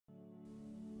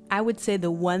I would say the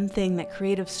one thing that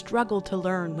creatives struggle to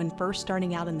learn when first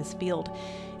starting out in this field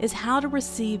is how to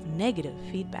receive negative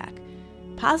feedback.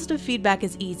 Positive feedback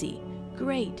is easy.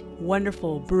 Great,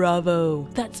 wonderful, bravo,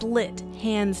 that's lit,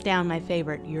 hands down my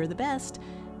favorite, you're the best.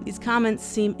 These comments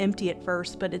seem empty at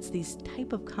first, but it's these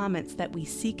type of comments that we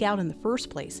seek out in the first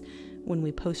place when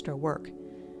we post our work.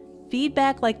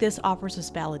 Feedback like this offers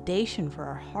us validation for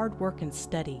our hard work and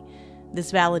study.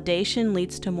 This validation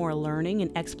leads to more learning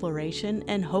and exploration,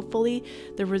 and hopefully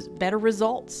better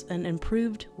results and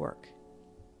improved work.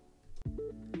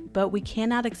 But we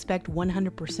cannot expect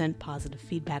 100% positive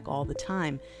feedback all the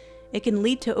time. It can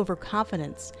lead to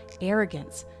overconfidence,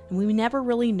 arrogance, and we never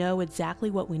really know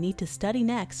exactly what we need to study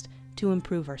next to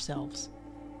improve ourselves.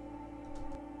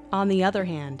 On the other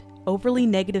hand, overly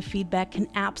negative feedback can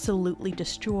absolutely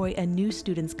destroy a new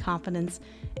student's confidence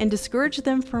and discourage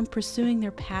them from pursuing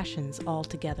their passions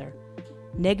altogether.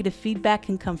 Negative feedback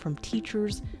can come from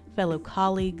teachers, fellow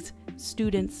colleagues,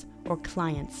 students, or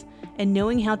clients, and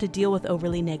knowing how to deal with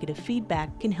overly negative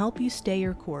feedback can help you stay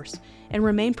your course and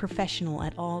remain professional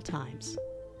at all times.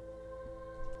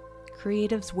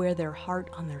 Creatives wear their heart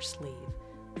on their sleeve.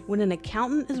 When an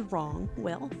accountant is wrong,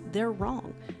 well, they're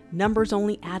wrong. Numbers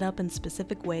only add up in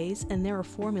specific ways, and there are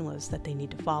formulas that they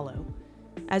need to follow.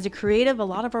 As a creative, a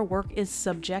lot of our work is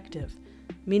subjective,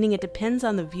 meaning it depends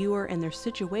on the viewer and their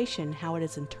situation how it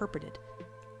is interpreted.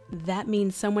 That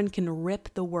means someone can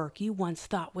rip the work you once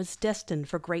thought was destined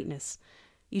for greatness.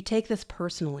 You take this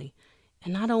personally,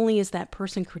 and not only is that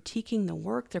person critiquing the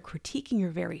work, they're critiquing your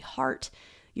very heart,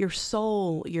 your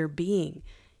soul, your being.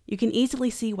 You can easily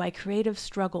see why creatives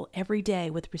struggle every day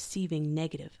with receiving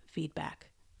negative feedback.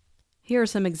 Here are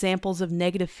some examples of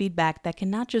negative feedback that can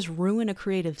not just ruin a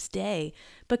creative's day,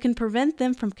 but can prevent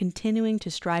them from continuing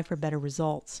to strive for better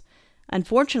results.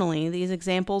 Unfortunately, these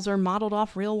examples are modeled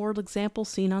off real-world examples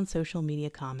seen on social media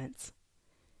comments.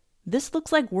 This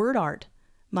looks like word art.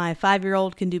 My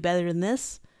 5-year-old can do better than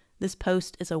this. This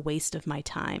post is a waste of my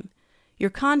time. Your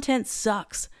content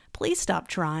sucks. Please stop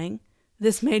trying.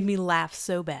 This made me laugh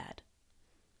so bad.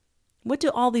 What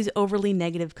do all these overly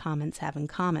negative comments have in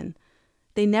common?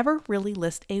 They never really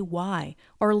list a why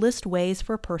or list ways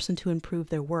for a person to improve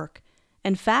their work.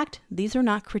 In fact, these are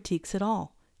not critiques at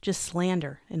all, just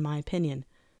slander, in my opinion.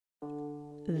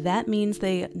 That means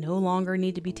they no longer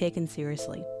need to be taken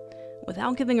seriously.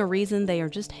 Without giving a reason, they are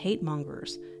just hate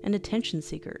mongers and attention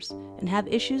seekers and have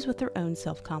issues with their own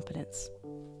self-confidence.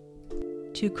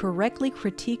 To correctly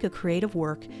critique a creative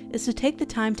work is to take the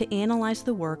time to analyze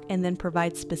the work and then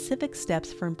provide specific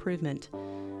steps for improvement.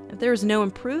 If there is no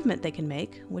improvement they can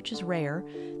make, which is rare,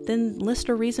 then list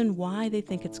a reason why they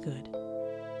think it's good.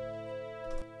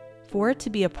 For it to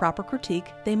be a proper critique,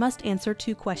 they must answer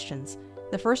 2 questions.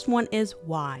 The first one is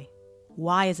why.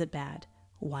 Why is it bad?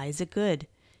 Why is it good?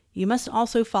 You must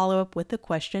also follow up with the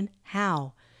question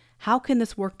how. How can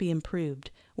this work be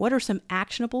improved? What are some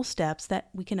actionable steps that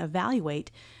we can evaluate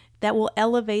that will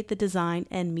elevate the design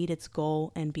and meet its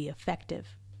goal and be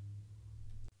effective?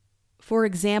 For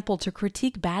example, to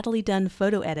critique badly done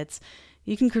photo edits,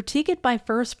 you can critique it by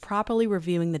first properly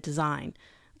reviewing the design.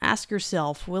 Ask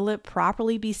yourself, will it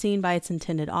properly be seen by its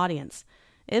intended audience?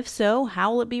 If so,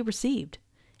 how will it be received?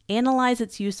 Analyze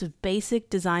its use of basic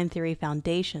design theory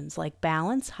foundations like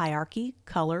balance, hierarchy,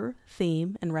 color,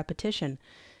 theme, and repetition.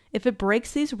 If it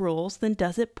breaks these rules, then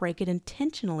does it break it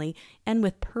intentionally and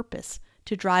with purpose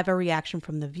to drive a reaction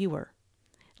from the viewer?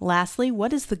 Lastly,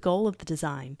 what is the goal of the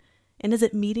design? And is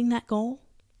it meeting that goal?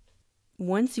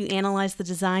 Once you analyze the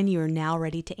design, you are now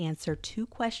ready to answer 2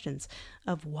 questions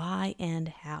of why and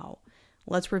how.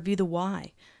 Let's review the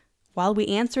why. While we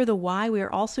answer the why, we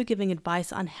are also giving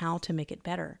advice on how to make it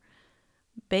better.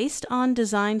 Based on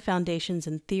design foundations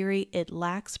and theory, it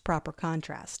lacks proper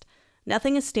contrast.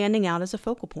 Nothing is standing out as a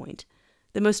focal point.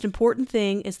 The most important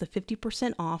thing is the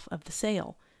 50% off of the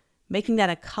sale. Making that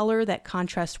a color that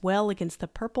contrasts well against the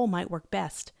purple might work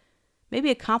best.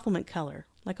 Maybe a complement color,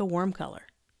 like a warm color.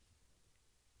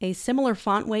 A similar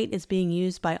font weight is being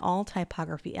used by all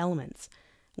typography elements.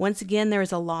 Once again, there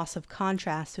is a loss of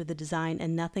contrast through the design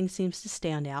and nothing seems to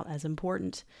stand out as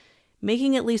important.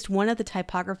 Making at least one of the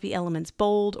typography elements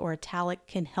bold or italic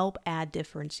can help add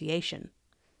differentiation.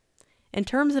 In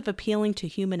terms of appealing to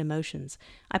human emotions,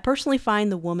 I personally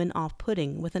find the woman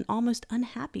off-putting with an almost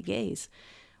unhappy gaze.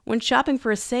 When shopping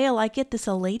for a sale, I get this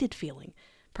elated feeling.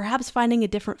 Perhaps finding a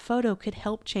different photo could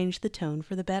help change the tone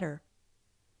for the better.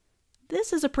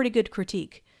 This is a pretty good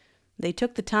critique. They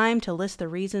took the time to list the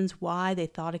reasons why they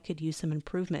thought it could use some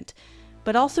improvement,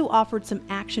 but also offered some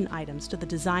action items to the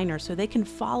designer so they can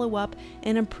follow up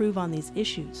and improve on these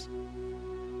issues.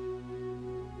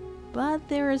 But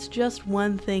there is just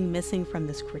one thing missing from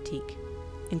this critique: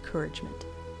 encouragement.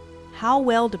 How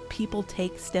well do people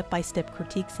take step-by-step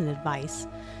critiques and advice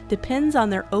depends on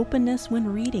their openness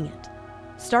when reading it.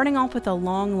 Starting off with a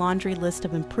long laundry list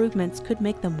of improvements could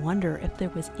make them wonder if there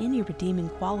was any redeeming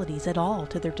qualities at all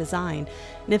to their design,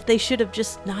 and if they should have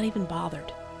just not even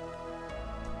bothered.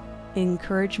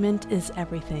 Encouragement is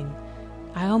everything.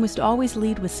 I almost always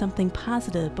lead with something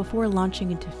positive before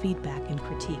launching into feedback and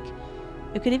critique.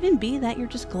 It could even be that you're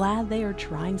just glad they are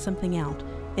trying something out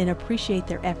and appreciate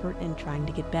their effort in trying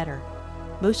to get better.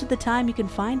 Most of the time you can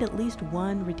find at least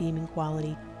one redeeming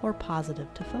quality or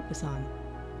positive to focus on.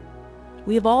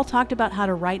 We have all talked about how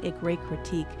to write a great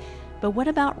critique, but what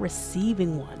about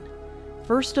receiving one?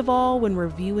 First of all, when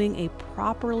reviewing a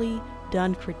properly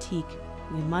done critique,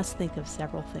 we must think of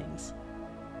several things.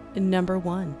 Number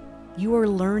one, you are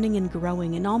learning and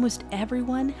growing, and almost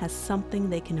everyone has something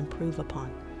they can improve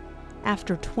upon.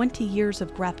 After 20 years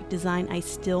of graphic design, I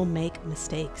still make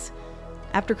mistakes.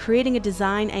 After creating a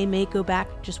design, I may go back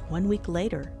just 1 week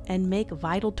later and make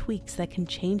vital tweaks that can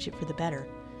change it for the better.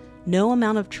 No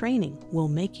amount of training will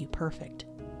make you perfect.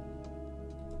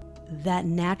 That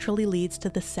naturally leads to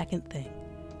the second thing.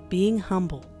 Being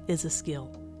humble is a skill.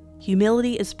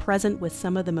 Humility is present with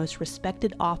some of the most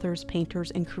respected authors, painters,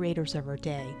 and creators of our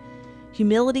day.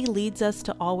 Humility leads us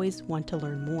to always want to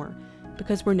learn more,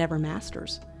 because we're never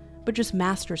masters, but just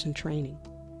masters in training.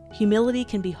 Humility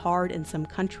can be hard in some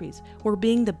countries where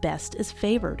being the best is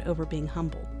favored over being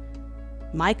humble.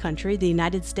 My country, the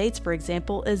United States, for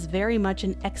example, is very much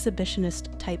an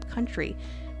exhibitionist type country,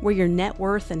 where your net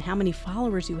worth and how many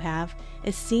followers you have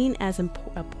is seen as an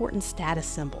important status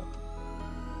symbol.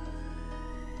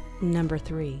 Number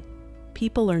 3,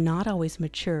 people are not always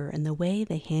mature in the way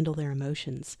they handle their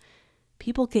emotions.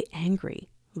 People get angry,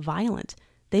 violent.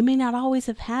 They may not always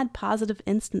have had positive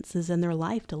instances in their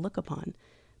life to look upon.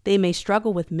 They may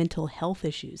struggle with mental health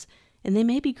issues, and they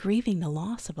may be grieving the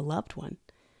loss of a loved one.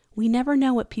 We never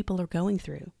know what people are going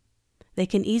through. They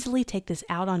can easily take this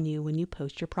out on you when you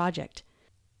post your project.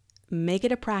 Make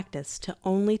it a practice to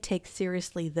only take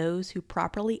seriously those who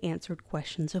properly answered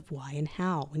questions of why and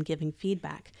how when giving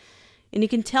feedback. And you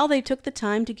can tell they took the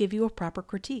time to give you a proper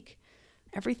critique.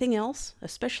 Everything else,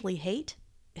 especially hate,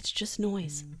 it's just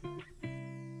noise.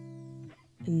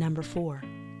 Number 4,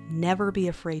 never be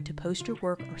afraid to post your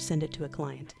work or send it to a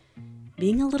client.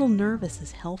 Being a little nervous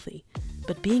is healthy,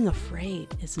 but being afraid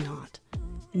is not.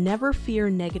 Never fear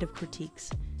negative critiques.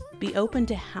 Be open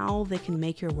to how they can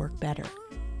make your work better.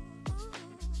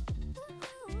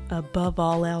 Above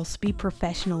all else, be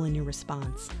professional in your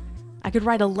response. I could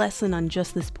write a lesson on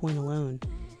just this point alone.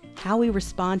 How we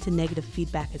respond to negative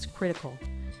feedback is critical.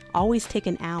 Always take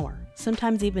an hour,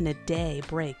 sometimes even a day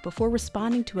break before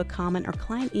responding to a comment or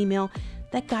client email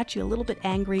that got you a little bit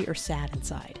angry or sad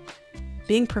inside.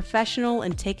 Being professional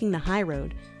and taking the high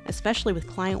road, especially with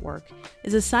client work,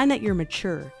 is a sign that you're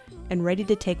mature and ready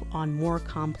to take on more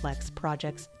complex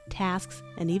projects, tasks,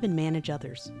 and even manage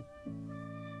others.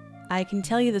 I can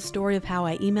tell you the story of how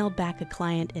I emailed back a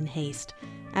client in haste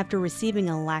after receiving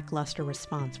a lackluster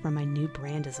response from my new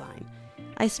brand design.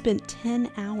 I spent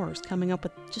 10 hours coming up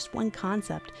with just one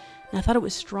concept, and I thought it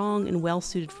was strong and well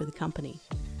suited for the company.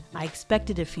 I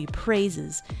expected a few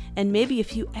praises and maybe a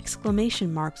few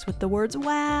exclamation marks with the words,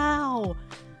 "Wow!"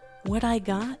 What I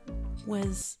got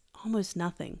was almost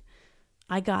nothing.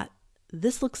 I got,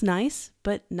 "This looks nice,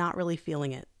 but not really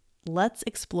feeling it. Let's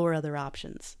explore other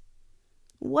options."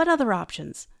 "What other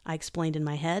options?" I explained in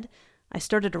my head. I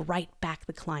started to write back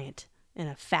the client in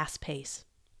a fast pace.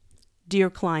 "Dear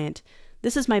client,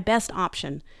 this is my best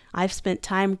option. I've spent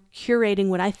time curating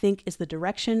what I think is the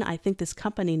direction I think this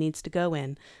company needs to go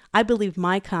in. I believe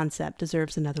my concept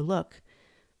deserves another look."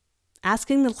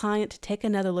 Asking the client to take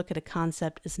another look at a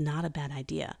concept is not a bad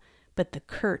idea, but the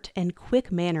curt and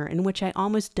quick manner in which I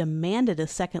almost demanded a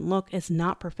second look is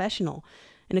not professional,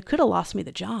 and it could have lost me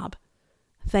the job.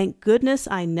 Thank goodness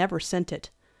I never sent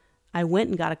it. I went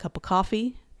and got a cup of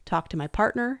coffee, talked to my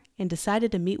partner, and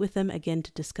decided to meet with them again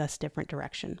to discuss different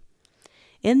direction.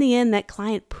 In the end, that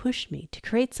client pushed me to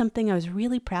create something I was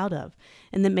really proud of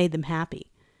and that made them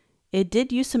happy. It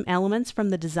did use some elements from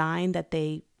the design that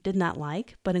they did not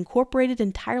like, but incorporated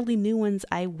entirely new ones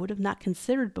I would have not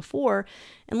considered before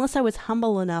unless I was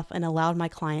humble enough and allowed my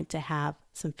client to have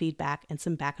some feedback and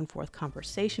some back and forth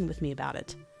conversation with me about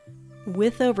it.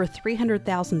 With over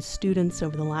 300,000 students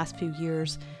over the last few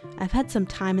years, I've had some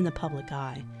time in the public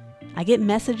eye. I get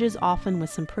messages often with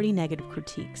some pretty negative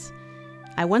critiques.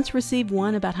 I once received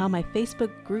one about how my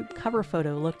Facebook group cover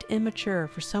photo looked immature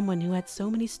for someone who had so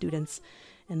many students,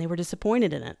 and they were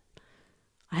disappointed in it.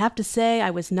 I have to say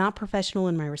I was not professional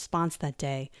in my response that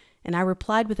day, and I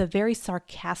replied with a very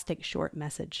sarcastic short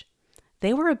message.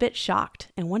 They were a bit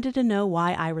shocked and wanted to know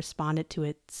why I responded to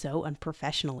it so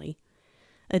unprofessionally.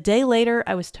 A day later,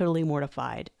 I was totally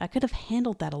mortified. I could have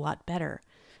handled that a lot better.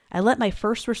 I let my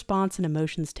first response and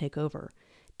emotions take over.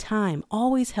 Time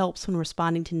always helps when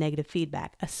responding to negative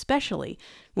feedback, especially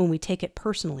when we take it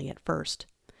personally at first.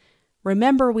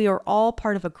 Remember, we are all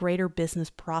part of a greater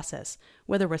business process,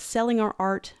 whether we're selling our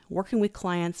art, working with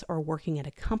clients, or working at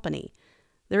a company.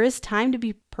 There is time to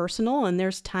be personal, and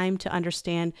there's time to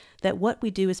understand that what we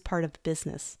do is part of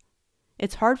business.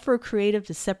 It's hard for a creative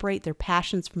to separate their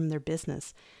passions from their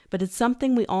business, but it's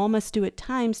something we all must do at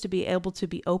times to be able to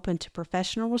be open to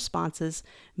professional responses,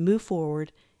 move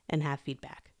forward, and have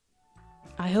feedback.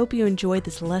 I hope you enjoyed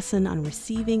this lesson on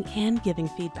receiving and giving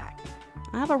feedback.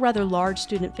 I have a rather large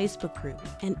student Facebook group,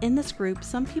 and in this group,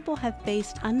 some people have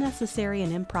faced unnecessary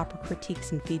and improper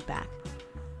critiques and feedback.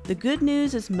 The good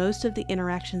news is most of the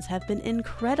interactions have been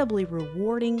incredibly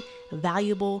rewarding,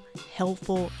 valuable,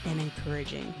 helpful, and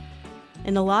encouraging.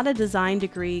 In a lot of design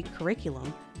degree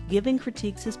curriculum, giving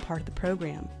critiques is part of the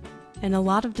program. In a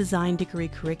lot of design degree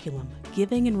curriculum,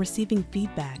 giving and receiving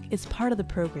feedback is part of the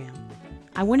program.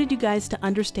 I wanted you guys to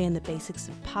understand the basics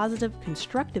of positive,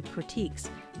 constructive critiques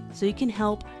so you can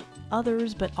help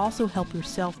others, but also help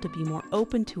yourself to be more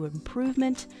open to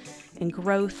improvement and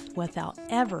growth without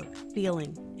ever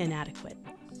feeling inadequate.